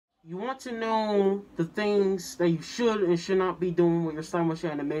You want to know the things that you should and should not be doing with your stop motion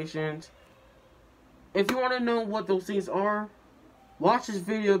animations. If you want to know what those things are, watch this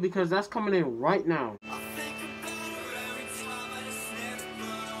video because that's coming in right now.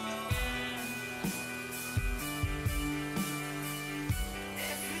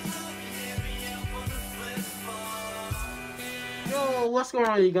 Yo, what's going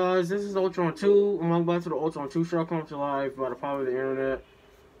on, you guys? This is Ultron 2, and welcome back to the Ultron 2 show coming to live by the power of the internet.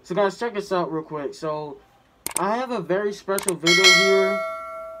 So guys, check this out real quick. So, I have a very special video here,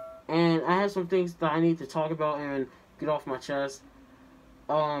 and I have some things that I need to talk about and get off my chest.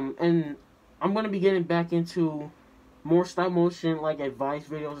 And I'm going to be getting back into more stop motion, like advice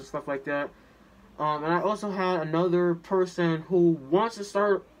videos and stuff like that. And I also had another person who wants to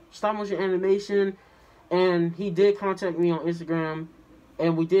start stop motion animation, and he did contact me on Instagram,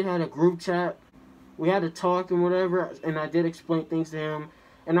 and we did have a group chat. We had to talk and whatever, and I did explain things to him.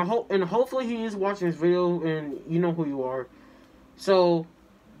 And hopefully he is watching this video, and you know who you are. So,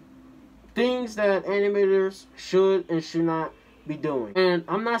 things that animators should and should not be doing. And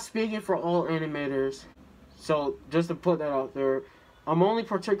I'm not speaking for all animators, so just to put that out there, I'm only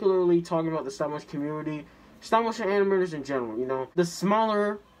particularly talking about the stop motion community, stop motion animators in general, you know. The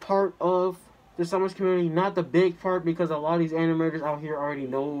smaller part of the stop motion community, not the big part, because a lot of these animators out here already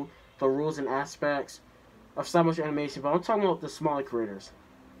know the rules and aspects of stop motion animation, but I'm talking about the smaller creators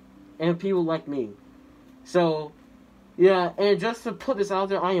and people like me. So, yeah, and just to put this out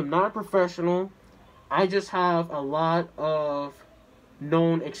there, I am not a professional. I just have a lot of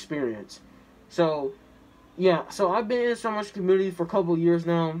known experience. So, yeah, so I've been in so much community for a couple of years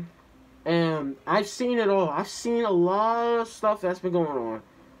now, and I've seen it all. I've seen a lot of stuff that's been going on,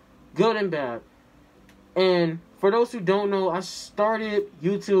 good and bad. And for those who don't know, I started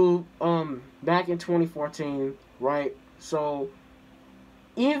YouTube back in 2014, right? So,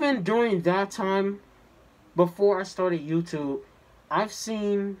 even during that time, before I started YouTube, I've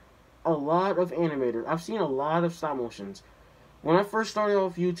seen a lot of animators. I've seen a lot of stop motions. When I first started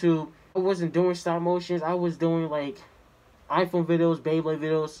off YouTube, I wasn't doing stop motions. I was doing like iPhone videos, Beyblade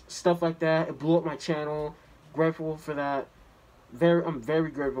videos, stuff like that. It blew up my channel. Grateful for that. I'm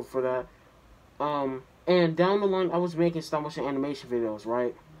very grateful for that. And down the line, I was making stop motion animation videos,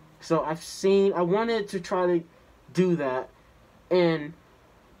 right? So I wanted to try to do that. And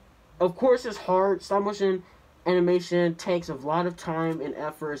of course, it's hard. Stop motion animation takes a lot of time and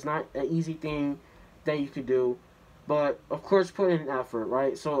effort. It's not an easy thing that you could do. But, of course, put in effort,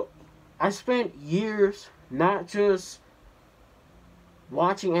 right? So, I spent years not just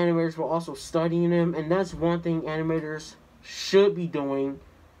watching animators, but also studying them. And that's one thing animators should be doing.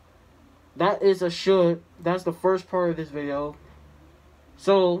 That is a should. That's the first part of this video.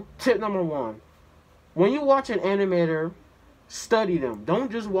 So, tip number 1. When you watch an animator, study them. Don't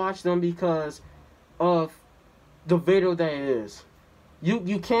just watch them because of the video that it is.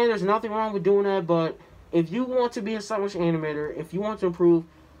 You can, there's nothing wrong with doing that, but if you want to be a stop motion animator, if you want to improve,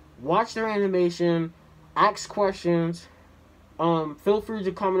 watch their animation, ask questions, feel free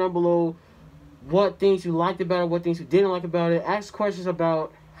to comment down below what things you liked about it, what things you didn't like about it. Ask questions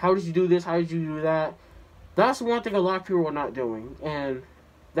about how did you do this, how did you do that. That's one thing a lot of people are not doing, and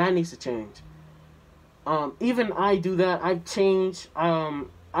that needs to change. Even I do that. I've changed.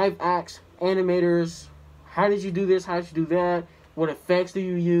 I've asked animators, how did you do this? How did you do that? What effects do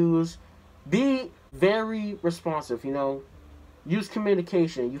you use? Be very responsive, you know. Use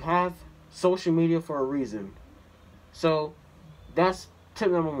communication. You have social media for a reason. So, that's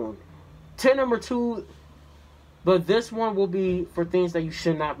tip number 1. Tip number 2, but this one will be for things that you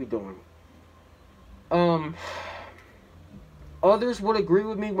should not be doing. Others would agree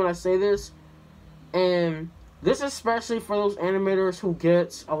with me when I say this. And this is especially for those animators who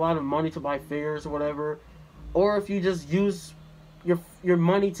get a lot of money to buy figures or whatever. Or if you just use your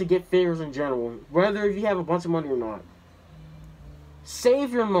money to get figures in general. Whether if you have a bunch of money or not.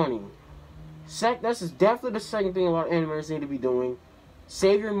 Save your money. That's definitely the second thing a lot of animators need to be doing.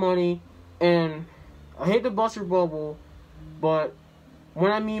 Save your money. And I hate to bust your bubble, but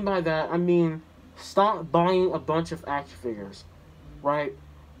what I mean by that, I mean stop buying a bunch of action figures. Right?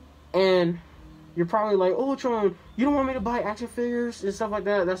 And you're probably like, oh, Tron, you don't want me to buy action figures and stuff like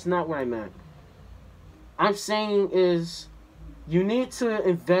that? That's not what I meant. I'm saying is, you need to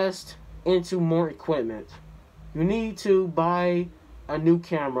invest into more equipment. You need to buy a new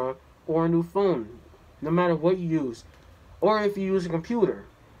camera or a new phone, no matter what you use. Or if you use a computer.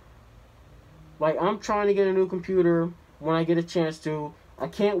 Like, I'm trying to get a new computer when I get a chance to. I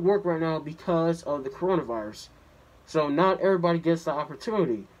can't work right now because of the coronavirus. So not everybody gets the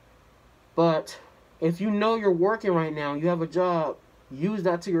opportunity. But if you know you're working right now, you have a job, use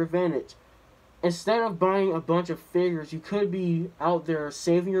that to your advantage. Instead of buying a bunch of figures, you could be out there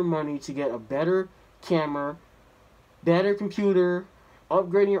saving your money to get a better camera, better computer,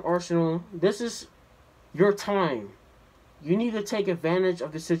 upgrading your arsenal. This is your time. You need to take advantage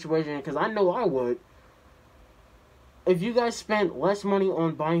of the situation, because I know I would. If you guys spent less money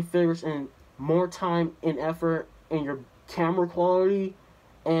on buying figures and more time and effort in your camera quality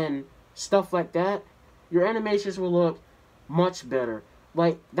and stuff like that, your animations will look much better.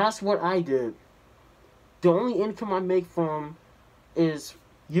 Like, that's what I did. The only income I make from is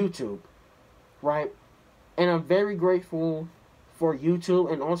YouTube, right? And I'm very grateful for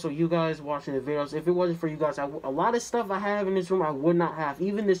YouTube and also you guys watching the videos. If it wasn't for you guys, a lot of stuff I have in this room I would not have.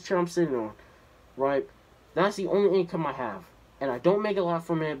 Even this chair I'm sitting on, right? That's the only income I have. And I don't make a lot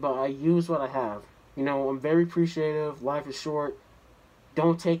from it, but I use what I have. You know, I'm very appreciative. Life is short.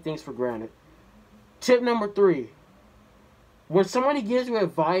 Don't take things for granted. Tip number 3. When somebody gives you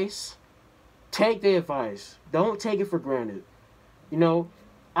advice, take the advice. Don't take it for granted. You know,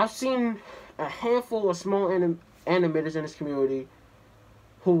 I've seen a handful of small animators in this community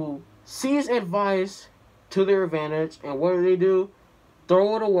who sees advice to their advantage, and what do?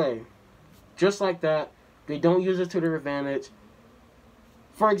 Throw it away. Just like that. They don't use it to their advantage.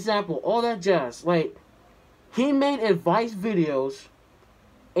 For example, all that jazz. Like, he made advice videos,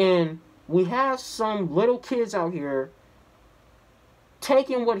 and we have some little kids out here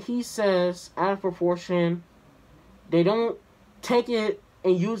taking what he says out of proportion. They don't take it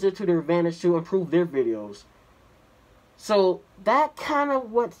and use it to their advantage to improve their videos. So that kind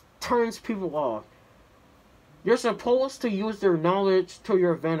of what turns people off. You're supposed to use their knowledge to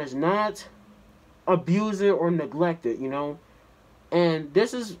your advantage, not abuse it or neglect it, you know? And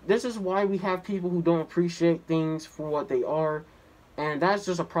this is why we have people who don't appreciate things for what they are. And that's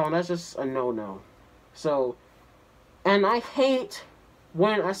just a problem. That's just a no-no. So, and I hate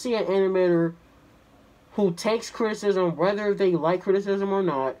when I see an animator who takes criticism, whether they like criticism or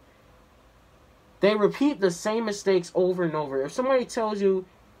not, they repeat the same mistakes over and over. If somebody tells you,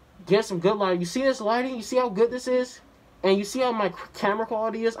 get some good lighting, you see this lighting, you see how good this is, and you see how my camera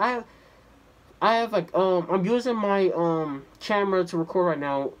quality is. I have like I'm using my camera to record right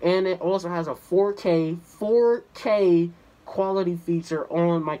now, and it also has a 4K quality feature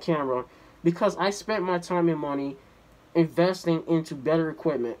on my camera because I spent my time and money investing into better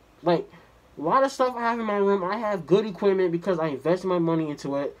equipment. Like, a lot of stuff I have in my room, I have good equipment because I invested my money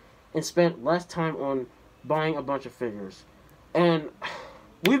into it and spent less time on buying a bunch of figures. And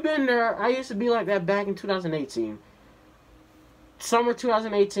we've been there. I used to be like that back in 2018. Summer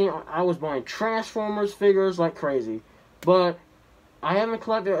 2018, I was buying Transformers figures like crazy. But I haven't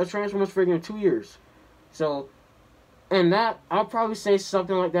collected a Transformers figure in 2 years. So, and that, I'll probably say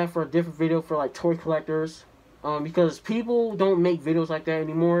something like that for a different video for like toy collectors. Because people don't make videos like that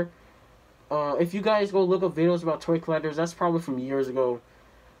anymore. If you guys go look up videos about toy collectors, that's probably from years ago.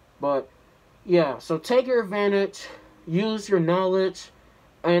 But, yeah, so take your advantage, use your knowledge,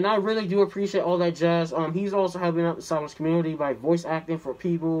 and I really do appreciate all that jazz. He's also helping out the Stopmotion community by voice acting for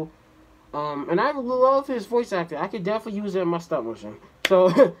people. And I love his voice acting. I could definitely use it in my Stopmotion.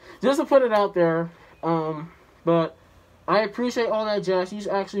 So, just to put it out there, but I appreciate all that jazz. He's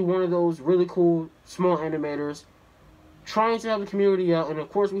actually one of those really cool small animators trying to help the community out. And, of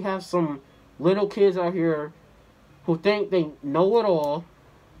course, we have some little kids out here who think they know it all,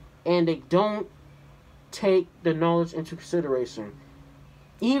 and they don't take the knowledge into consideration.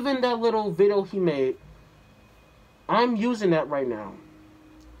 Even that little video he made, I'm using that right now.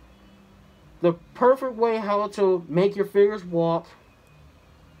 The perfect way how to make your figures walk,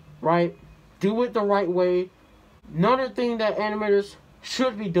 right? Do it the right way. Another thing that animators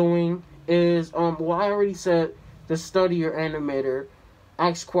should be doing is, well, I already said, to study your animator,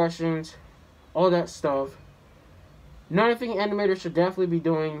 ask questions, all that stuff. Another thing animators should definitely be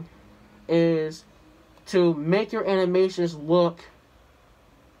doing is to make your animations look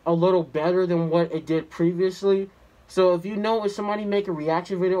a little better than what it did previously. So if you know if somebody make a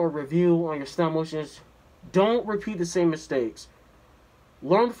reaction video or review on your stop motions, don't repeat the same mistakes.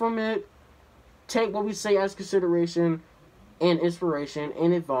 Learn from it. Take what we say as consideration and inspiration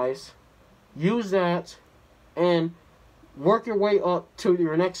and advice. Use that and work your way up to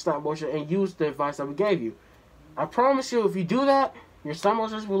your next stop motion and use the advice that we gave you. I promise you, if you do that, your stop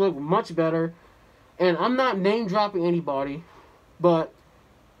motions will look much better. And I'm not name dropping anybody, but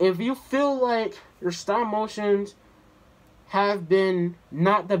if you feel like your stop motions have been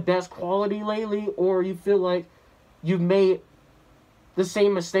not the best quality lately, or you feel like you've made the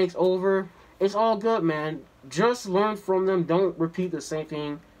same mistakes over, it's all good, man. Just learn from them. Don't repeat the same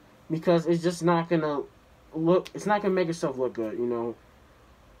thing, because it's just not gonna look, it's not gonna make yourself look good, you know.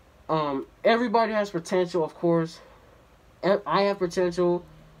 Everybody has potential, of course. I have potential.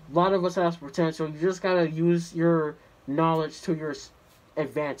 A lot of us have potential. You just gotta use your knowledge to your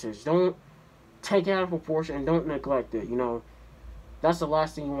advantage. Don't take it out of proportion and don't neglect it. You know, that's the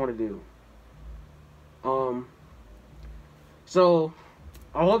last thing you want to do. So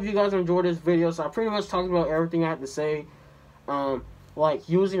I hope you guys enjoyed this video. So I pretty much talked about everything I had to say. Like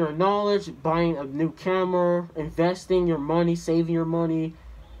using your knowledge, buying a new camera, investing your money, saving your money.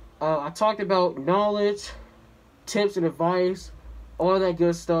 I talked about knowledge, tips and advice, all that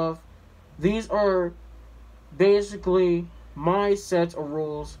good stuff. These are basically my sets of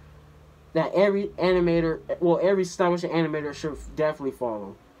rules that every animator, well, every stop-motion animator should definitely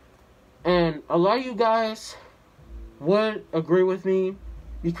follow. And a lot of you guys would agree with me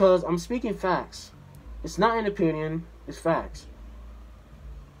because I'm speaking facts. It's not an opinion, it's facts.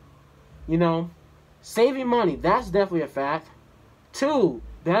 You know, saving money, that's definitely a fact. 2,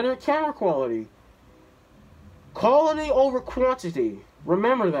 better camera quality. Quality over quantity.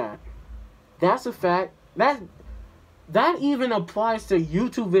 Remember that. That's a fact. That even applies to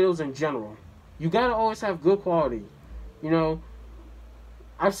YouTube videos in general. You gotta always have good quality. You know,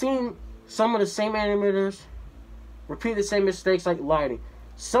 I've seen some of the same animators repeat the same mistakes like lighting.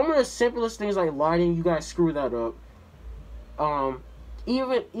 Some of the simplest things like lighting, you guys screw that up.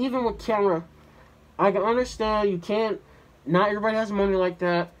 Even with camera, I can understand you can't. Not everybody has money like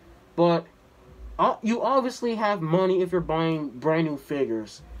that, but you obviously have money if you're buying brand new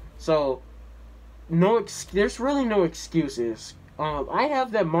figures. So there's really no excuses. I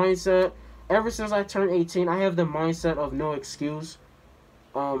have that mindset ever since I turned 18. I have the mindset of no excuse.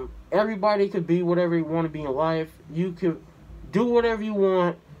 Everybody could be whatever you want to be in life. You could do whatever you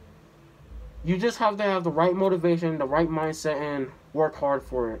want. You just have to have the right motivation, the right mindset, and work hard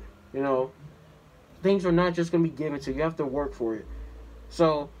for it. You know, things are not just going to be given to you. You have to work for it.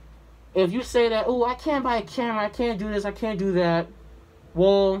 So if you say that, oh, I can't buy a camera, I can't do this, I can't do that.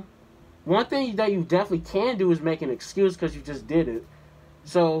 Well, one thing that you definitely can do is make an excuse because you just did it.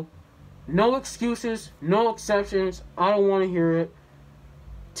 So, no excuses, no exceptions. I don't want to hear it.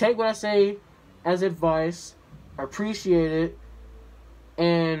 Take what I say as advice. Appreciate it.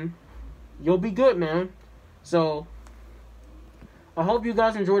 And you'll be good, man. So, I hope you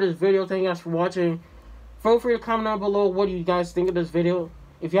guys enjoyed this video. Thank you guys for watching. Feel free to comment down below what do you guys think of this video.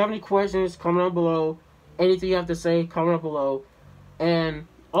 If you have any questions, comment down below. Anything you have to say, comment down below. And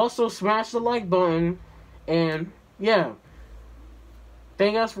also smash the like button. And yeah.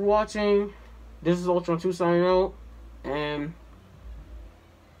 Thank you guys for watching. This is Ultron2 signing out. And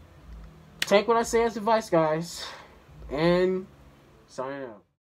take what I say as advice, guys. And signing out.